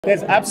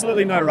There's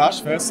absolutely no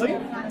rush, firstly.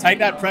 Take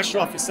that pressure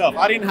off yourself.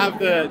 I didn't have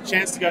the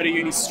chance to go to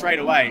uni straight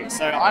away.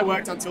 So I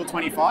worked until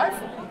 25,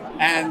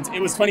 and it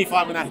was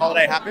 25 when that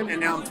holiday happened, and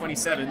now I'm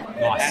 27.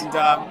 Nice. And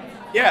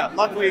yeah,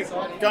 luckily,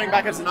 going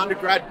back as an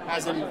undergrad,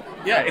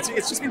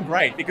 it's just been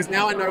great because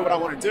now I know what I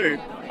want to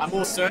do. I'm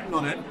more certain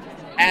on it.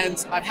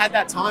 And I've had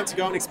that time to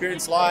go and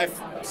experience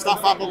life,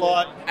 stuff up a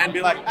lot, and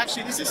be like,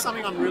 actually, this is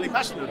something I'm really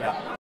passionate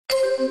about.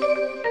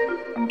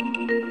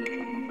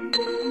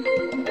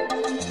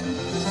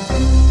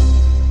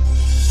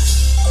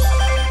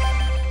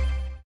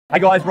 Hey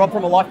guys, Rob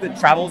from A Life That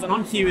Travels, and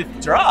I'm here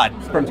with Gerard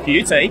from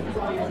QUT. Hey,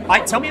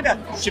 tell me about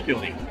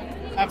shipbuilding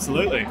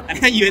Absolutely. and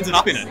how you ended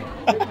up in it.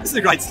 This is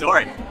a great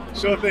story.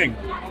 Sure thing.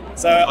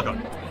 So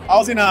I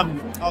was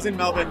in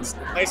Melbourne,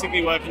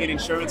 basically working in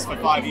insurance for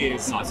 5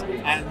 years. Nice.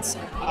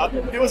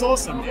 And it was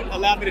awesome. It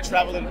allowed me to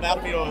travel, it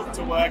allowed me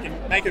to work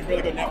and make a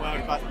really good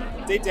network, but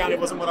deep down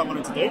it wasn't what I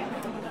wanted to do.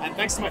 And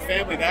thanks to my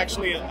family, they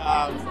actually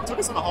took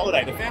us on a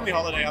holiday, the family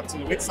holiday up to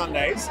the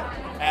Whitsundays,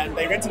 and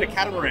they rented a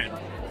catamaran.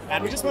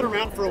 And we just went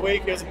around for a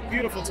week. It was a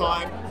beautiful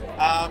time.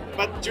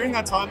 But during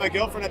that time, my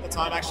girlfriend at the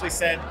time actually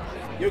said,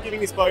 "You're giving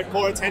this boat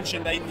more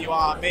attention than you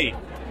are me."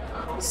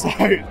 So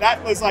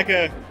that was like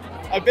a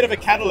bit of a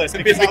catalyst.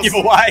 A bit of a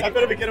giveaway. A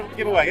bit of a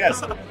giveaway,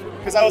 yes.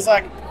 Because I was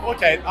like,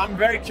 okay, I'm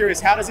very curious.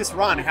 How does this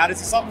run? How does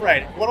this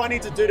operate? What do I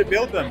need to do to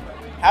build them?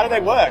 How do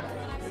they work?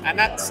 And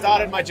that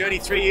started my journey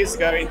 3 years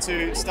ago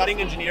into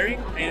studying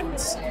engineering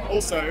and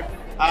also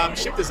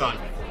ship design.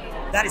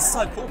 That is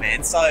so cool,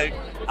 man. So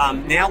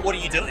now what are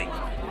you doing?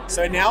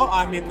 So now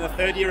I'm in the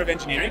third year of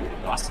engineering,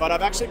 Nice. but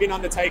I've actually been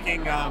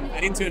undertaking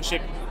an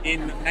internship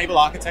in naval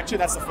architecture,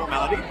 that's the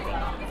formality,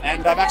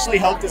 and I've actually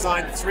helped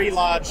design 3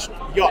 large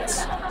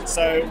yachts.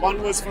 So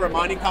one was for a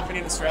mining company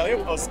in Australia,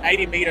 it was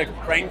 80-metre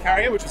crane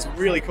carrier, which was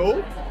really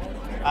cool.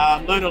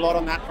 Learned a lot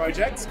on that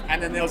project,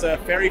 and then there was a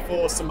ferry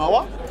for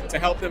Samoa to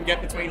help them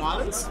get between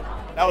islands.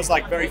 That was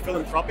like very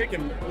philanthropic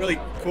and really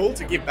cool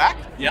to give back.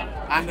 Yeah.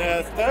 And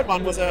the third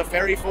one was a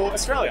ferry for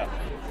Australia.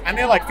 And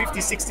they're like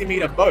 50, 60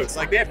 metre boats,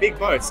 like they're big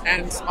boats.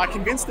 And I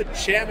convinced the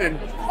chairman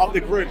of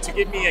the group to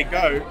give me a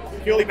go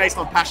purely based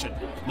on passion.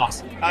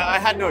 Nice. I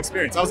had no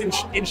experience. I was in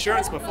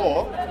insurance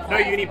before, no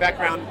uni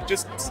background,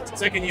 just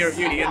second year of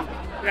uni. And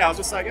yeah, I was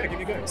just like, yeah, give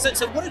me a go.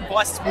 So what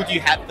advice would you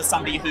have for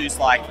somebody who's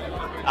like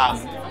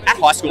at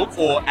high school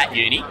or at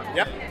uni,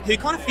 Yep. who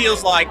kind of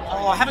feels like,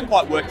 oh, I haven't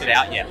quite worked it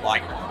out yet,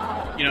 like,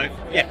 you know,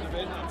 yeah.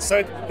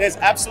 So there's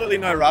absolutely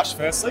no rush,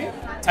 firstly.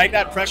 Take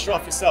that pressure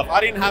off yourself. I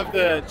didn't have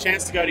the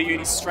chance to go to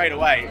uni straight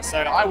away. So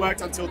I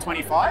worked until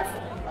 25,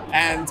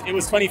 and it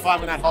was 25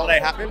 when that holiday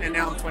happened, and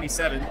now I'm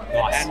 27.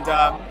 Nice.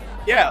 And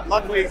yeah,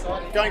 luckily,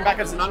 going back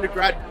as an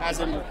undergrad,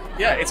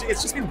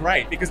 it's just been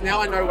great because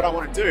now I know what I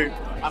want to do.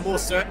 I'm more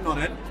certain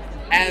on it.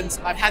 And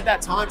I've had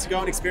that time to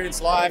go and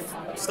experience life,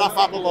 stuff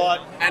up a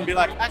lot, and be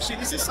like, actually,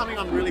 this is something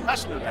I'm really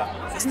passionate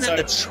about. Isn't that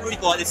the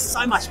truth? Like, there's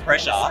so much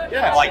pressure.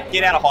 Yeah. Like,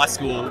 get out of high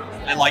school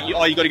and like, you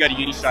got to go to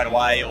uni straight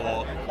away,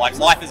 or like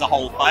life is a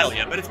whole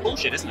failure. But it's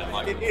bullshit, isn't it?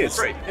 Like, It is.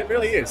 It's It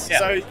really is. Yeah.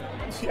 So,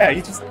 yeah,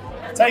 you just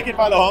take it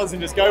by the horns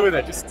and just go with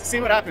it. Just see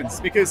what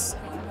happens because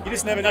you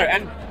just never know.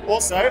 And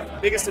also,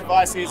 biggest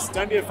advice is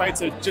don't be afraid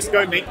to just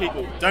go meet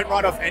people. Don't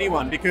write off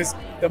anyone because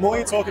the more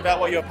you talk about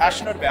what you're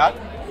passionate about,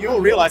 you'll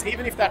realize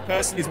even if that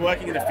person is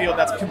working in a field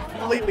that's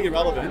completely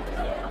irrelevant,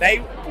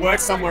 they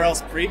worked somewhere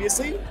else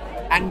previously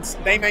and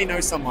they may know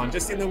someone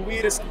just in the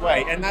weirdest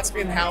way. And that's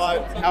been how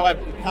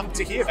I've come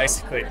to here,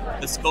 basically.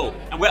 That's cool.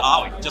 And where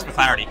are we? Just for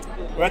clarity.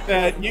 We're at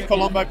the new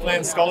Colombo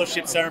Plan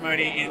Scholarship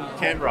ceremony in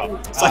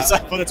Canberra So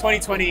for the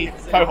 2020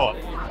 cohort.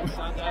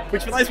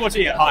 Which, for those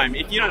watching at home,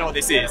 if you don't know what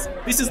this is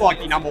like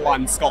the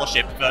 #1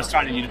 scholarship for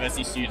Australian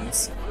university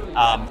students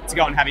to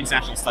go and have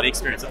international study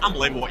experience. It's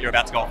unbelievable what you're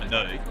about to go off and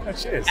do. Oh,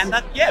 cheers. And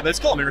that, yeah, but it's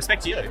cool. I mean,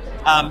 respect to you.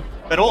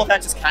 But all of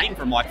that just came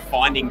from like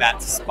finding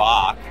that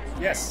spark.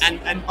 Yes. And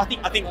I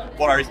think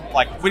what I was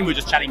like when we were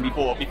just chatting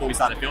before we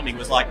started filming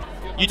was like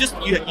you just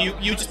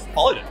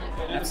followed it.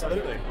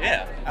 Absolutely.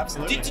 Yeah.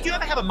 Absolutely. Did you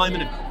ever have a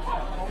moment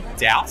of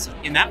doubt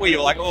in that where you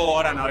were like, oh,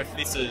 I don't know if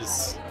this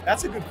is?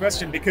 That's a good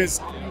question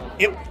because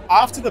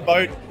after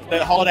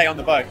the holiday on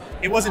the boat,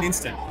 it wasn't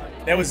instant.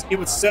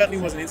 It certainly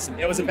wasn't instant.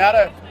 It was about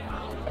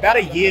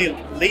a year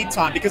lead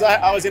time because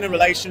I was in a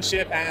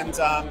relationship and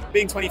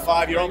being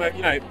 25, you're almost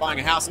buying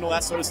a house and all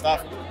that sort of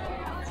stuff.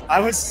 I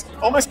was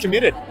almost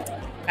committed.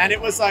 And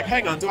it was like,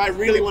 hang on, do I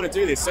really want to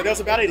do this? So there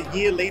was about a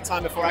year lead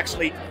time before I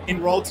actually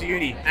enrolled to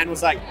uni and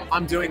was like,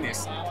 I'm doing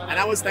this. And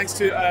that was thanks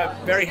to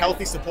a very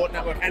healthy support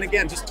network. And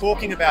again, just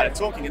talking about it,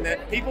 and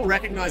that people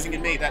recognizing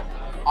in me that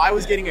I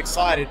was getting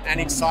excited and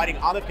exciting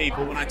other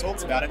people when I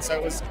talked about it. So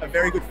it was a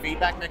very good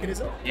feedback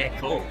mechanism. Yeah,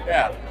 cool.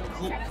 Yeah.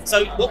 Cool.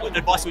 So what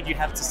advice would you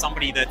have to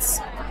somebody that's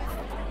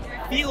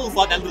feels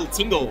like that little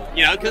tingle,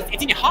 you know, because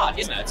it's in your heart,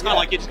 isn't it? It's kind of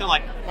like, you're just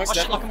kind of like, oh,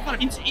 shit, like I'm kind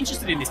of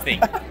interested in this thing.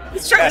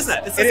 It's true, isn't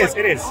it?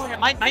 It is. Oh,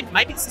 yeah,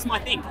 maybe this is my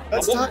thing.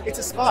 It's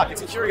a spark,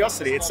 it's a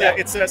curiosity,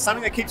 it's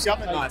something that keeps you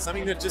up at night,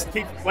 something that just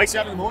wakes you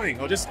up in the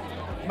morning, or just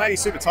you may be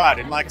super tired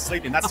and like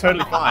sleeping, that's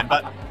totally fine,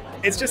 but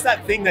it's just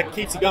that thing that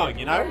keeps you going,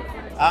 you know?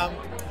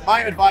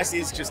 my advice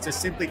is just to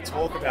simply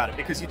talk about it,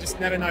 because you just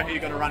never know who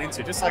you're going to run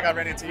into, just like I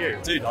ran into you.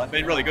 Dude, I've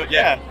been really good,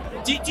 yeah.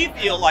 Do you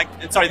feel like,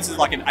 and sorry, this is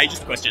like an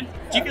ageist question,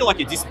 do you feel like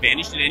you're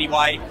disadvantaged in any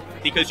way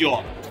because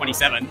you're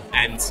 27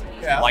 and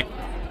like,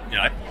 you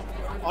know?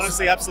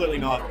 Honestly, absolutely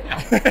not.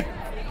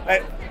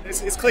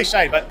 It's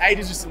cliche, but age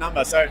is just a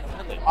number. So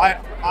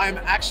I'm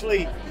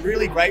actually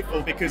really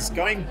grateful, because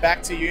going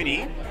back to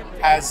uni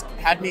has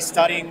had me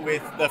studying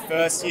with the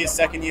first years,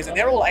 second years, and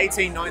they're all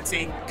 18,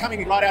 19,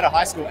 coming right out of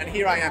high school, and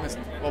here I am as,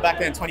 well, back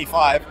then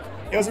 25.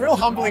 It was a real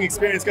humbling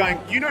experience going,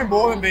 you know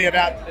more than me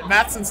about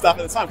maths and stuff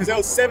at the time, because there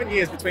was 7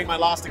 years between my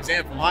last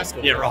exam from high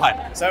school. Yeah,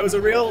 right. So it was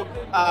a real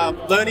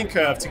learning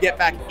curve to get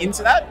back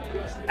into that,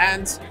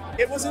 and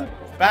it wasn't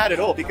bad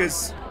at all,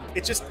 because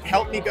it just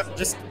helped me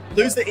just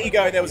lose the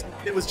ego. There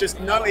was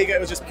just no ego.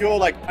 It was just pure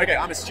like, okay,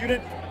 I'm a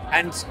student,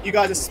 and you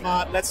guys are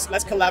smart.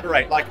 Let's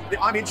collaborate. Like,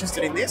 I'm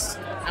interested in this,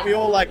 and we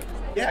all like,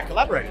 yeah,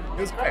 collaborated.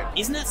 It was great.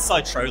 Isn't that so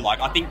true?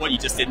 Like, I think what you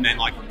just said, man.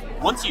 Like,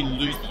 once you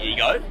lose the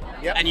ego,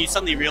 and you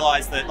suddenly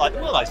realise that like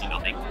the world owes you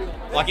nothing.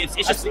 Like, it's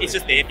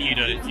just there for you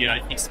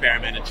to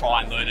experiment and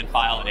try and learn and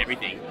fail and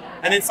everything.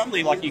 And then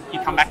suddenly, like, you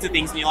come back to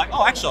things and you're like,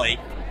 oh, actually,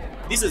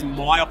 this is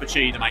my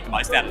opportunity to make the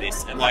most out of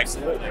this. And like,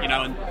 and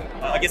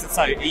I guess it's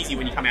so easy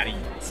when you come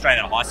straight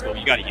out of high school,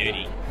 you go to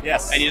uni.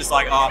 Yes. And you're just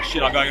like, oh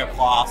shit, I gotta go to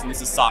class and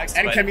this sucks.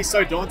 And it can be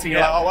so daunting. You're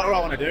like, oh, what do I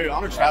want to do? I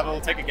want to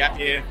travel, take a gap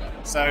year.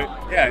 So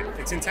yeah,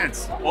 it's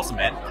intense. Awesome,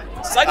 man.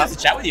 So good to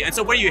chat with you. And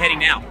so where are you heading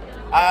now?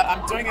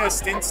 I'm doing a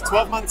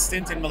 12-month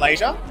stint in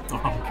Malaysia.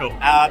 Oh,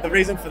 cool. The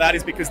reason for that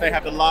is because they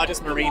have the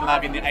largest marine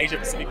lab in the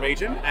Asia-Pacific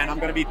region, and I'm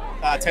going to be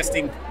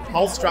testing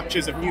hull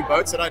structures of new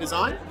boats that I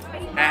design,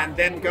 and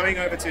then going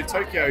over to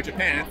Tokyo,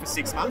 Japan for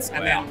 6 months,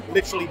 and then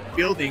literally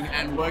building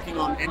and working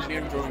on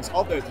engineering drawings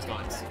of those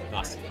designs.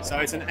 Nice. So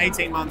it's an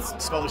 18-month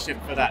scholarship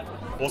for that.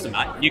 Awesome,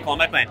 mate. New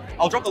Colombo Plan.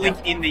 I'll drop the link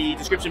in the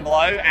description below,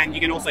 and you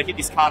can also hit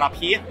this card up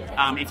here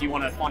if you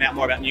want to find out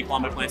more about New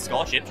Colombo Plan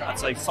Scholarship.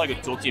 It's so good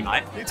to talk to you,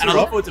 mate. You too, and I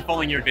look forward to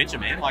following your adventure,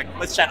 man. Like,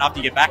 let's chat after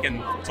you get back and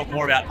talk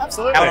more about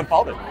how it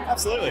unfolded.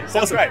 Absolutely.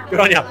 Sounds great.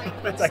 Good on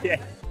you. Take care.